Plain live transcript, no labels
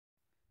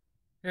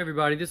Hey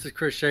everybody, this is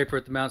Chris Schaefer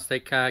at the Mountain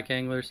State Kayak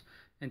Anglers,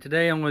 and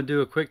today I'm going to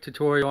do a quick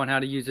tutorial on how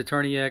to use the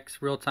TourneyX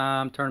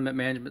real-time tournament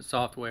management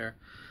software.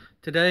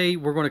 Today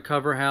we're going to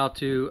cover how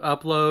to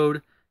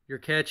upload your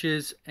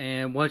catches,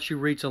 and once you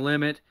reach a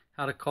limit,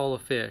 how to call a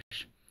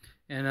fish.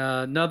 And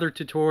another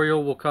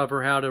tutorial will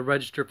cover how to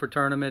register for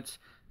tournaments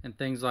and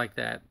things like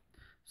that.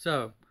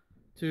 So,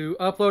 to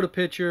upload a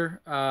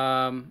picture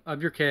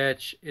of your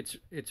catch,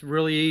 it's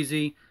really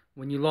easy.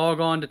 When you log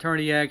on to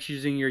TourneyX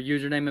using your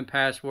username and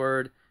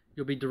password,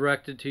 you'll be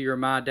directed to your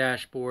My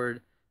Dashboard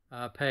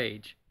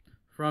page.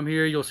 From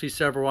here, you'll see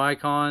several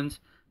icons.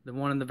 The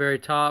one in the very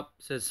top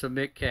says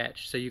Submit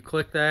Catch. So you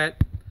click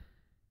that,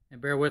 and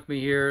bear with me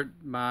here.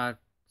 My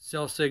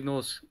cell signal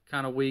is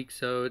kind of weak,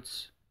 so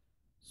it's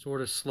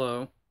sort of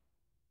slow.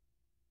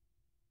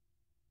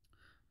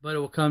 But it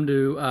will come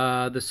to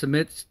the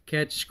Submit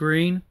Catch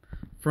screen.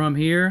 From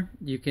here,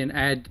 you can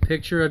add the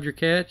picture of your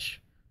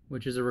catch,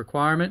 which is a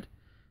requirement.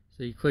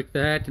 So you click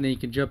that, and then you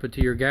can jump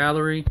into your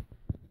gallery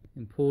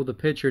and pull the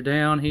picture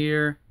down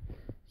here.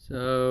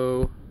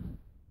 So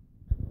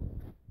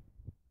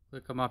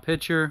click on my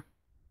picture.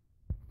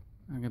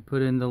 I can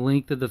put in the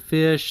length of the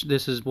fish.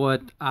 This is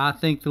what I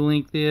think the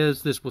length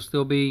is. This will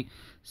still be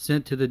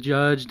sent to the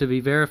judge to be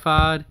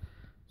verified.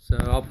 So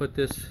I'll put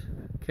this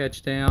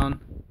catch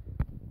down.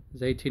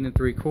 It's 18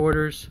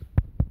 3/4,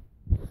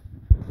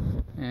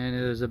 and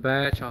it is a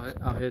batch.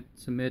 I'll hit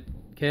Submit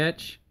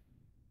Catch.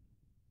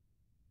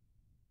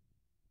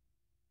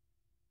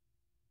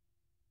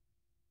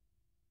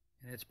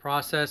 And it's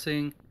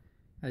processing,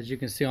 as you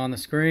can see on the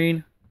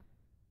screen.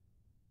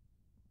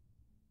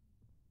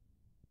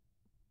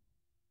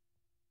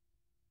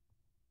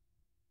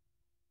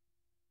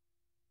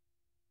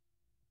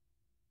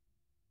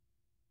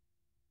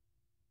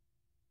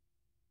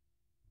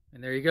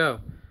 And there you go.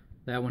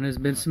 That one has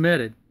been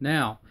submitted.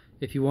 Now,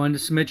 if you wanted to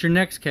submit your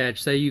next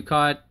catch, say you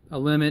caught a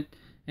limit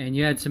and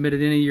you hadn't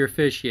submitted any of your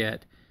fish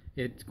yet,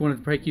 it's going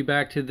to take you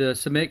back to the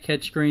Submit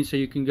Catch screen so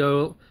you can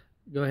go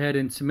ahead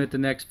and submit the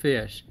next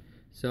fish.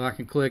 So I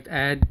can click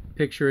Add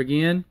Picture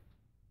again.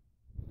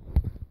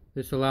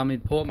 This will allow me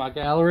to pull up my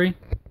gallery,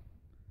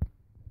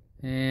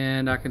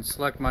 and I can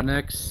select my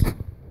next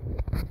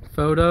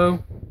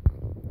photo,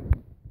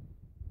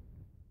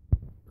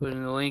 put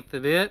in the length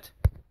of it.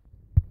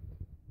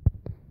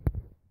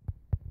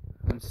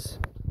 It's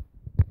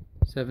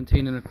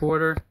 17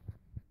 1/4.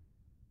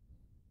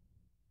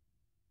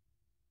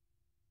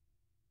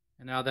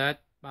 And now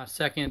that my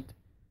second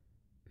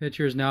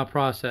picture is now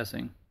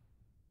processing.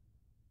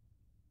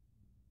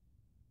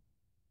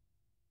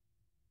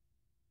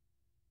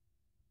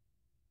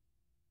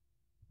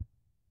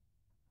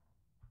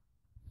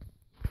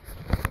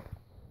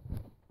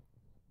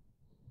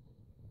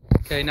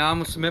 Okay, now I'm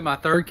going to submit my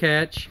third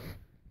catch.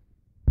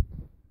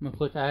 I'm going to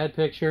click Add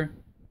Picture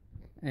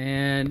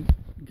and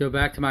go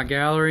back to my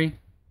gallery,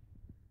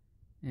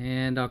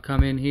 and I'll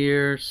come in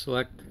here,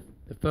 select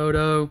the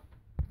photo,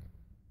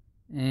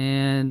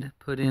 and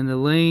put in the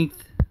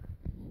length.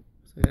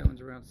 So that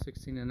one's around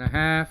 16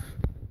 1/2.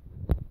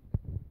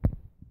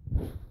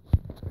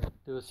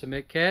 Do a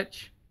Submit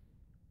Catch.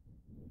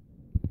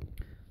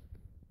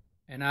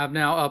 And I've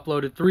now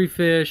uploaded 3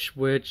 fish,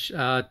 which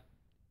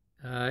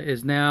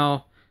is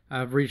now,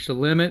 I've reached a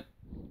limit.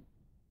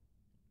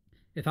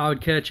 If I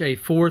would catch a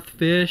 4th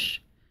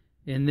fish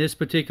in this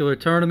particular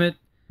tournament,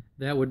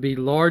 that would be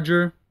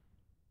larger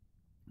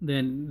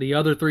than the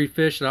other 3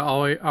 fish that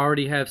I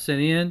already have sent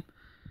in,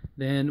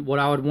 then what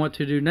I would want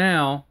to do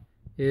now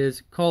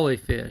is cull a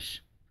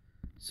fish.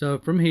 So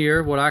from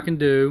here, what I can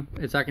do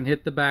is I can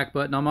hit the back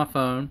button on my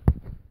phone.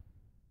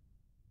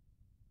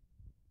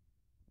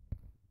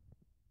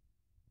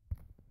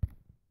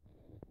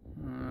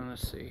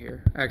 Let's see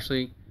here.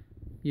 Actually,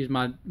 use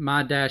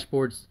my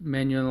dashboard's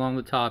menu along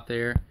the top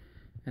there,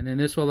 and then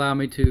this will allow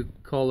me to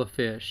cull a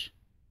fish.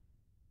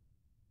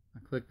 I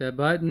click that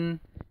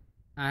button.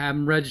 I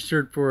haven't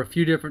registered for a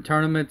few different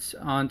tournaments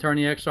on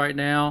TourneyX right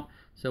now,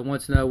 so it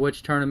wants to know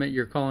which tournament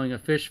you're calling a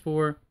fish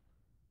for.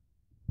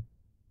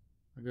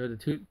 I'll go to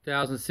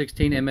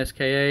 2016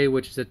 MSKA,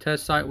 which is a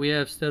test site we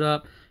have set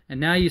up, and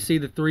now you see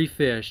the 3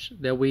 fish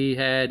that we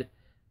had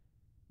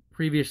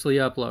previously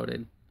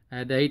uploaded. I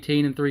had the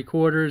 18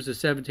 3/4, the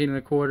 17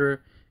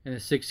 1/4, and the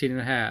 16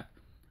 1/2.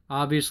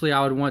 Obviously,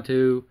 I would want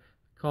to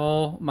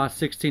call my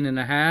 16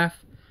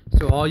 1/2.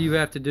 So all you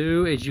have to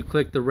do is you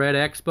click the red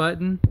X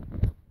button,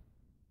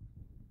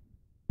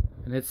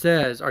 and it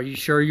says, "Are you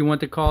sure you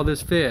want to call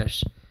this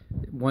fish?"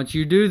 Once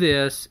you do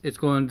this, it's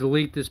going to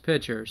delete this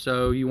picture.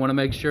 So you want to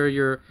make sure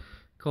you're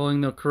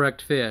calling the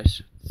correct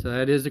fish. So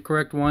that is the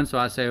correct one. So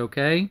I say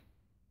OK.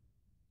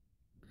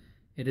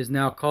 It is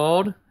now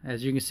called,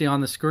 as you can see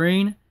on the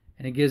screen.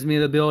 And it gives me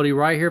the ability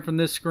right here from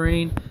this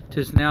screen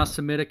to now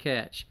submit a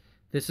catch.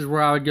 This is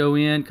where I would go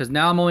in, because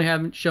now I'm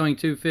only showing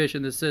 2 fish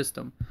in the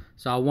system.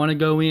 So I want to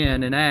go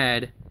in and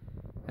add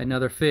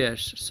another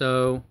fish.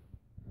 So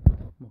I'm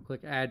going to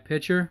click Add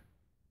Picture.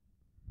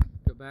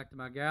 Go back to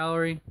my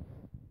gallery.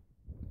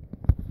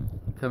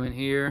 Come in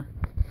here.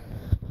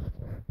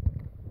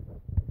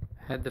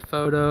 Add the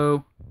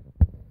photo.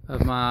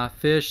 of my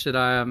fish that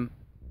I am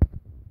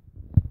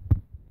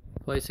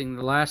placing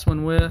the last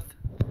one with.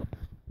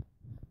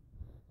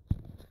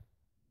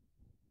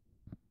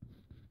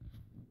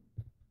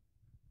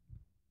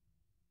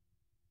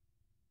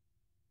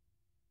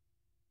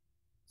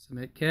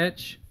 Submit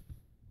catch.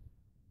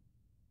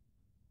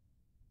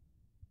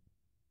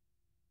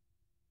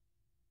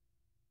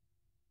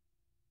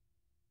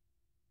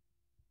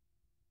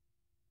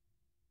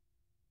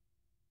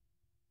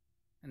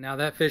 And now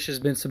that fish has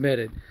been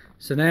submitted.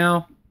 So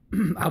now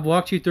I've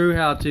walked you through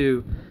how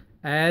to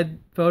add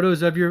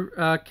photos of your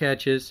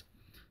catches.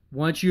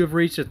 Once you have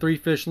reached a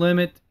 3-fish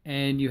limit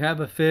and you have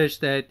a fish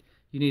that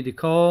you need to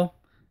call,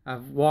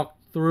 I've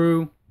walked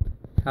through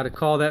how to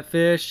call that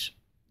fish.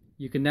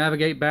 You can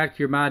navigate back to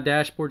your My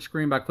Dashboard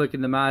screen by clicking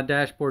the My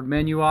Dashboard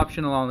menu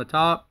option along the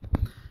top,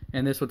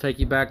 and this will take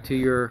you back to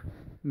your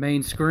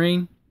main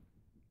screen.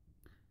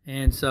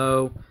 And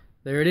so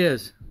there it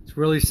is. It's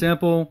really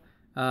simple.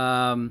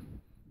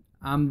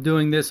 I'm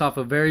doing this off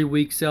a very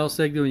weak cell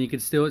signal, and you can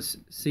still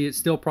see it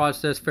still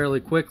processed fairly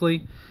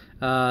quickly.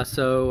 If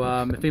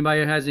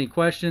anybody has any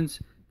questions,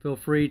 feel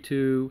free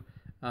to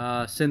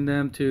send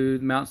them to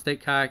the Mountain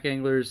State Kayak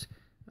Anglers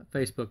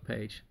Facebook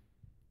page.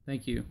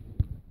 Thank you.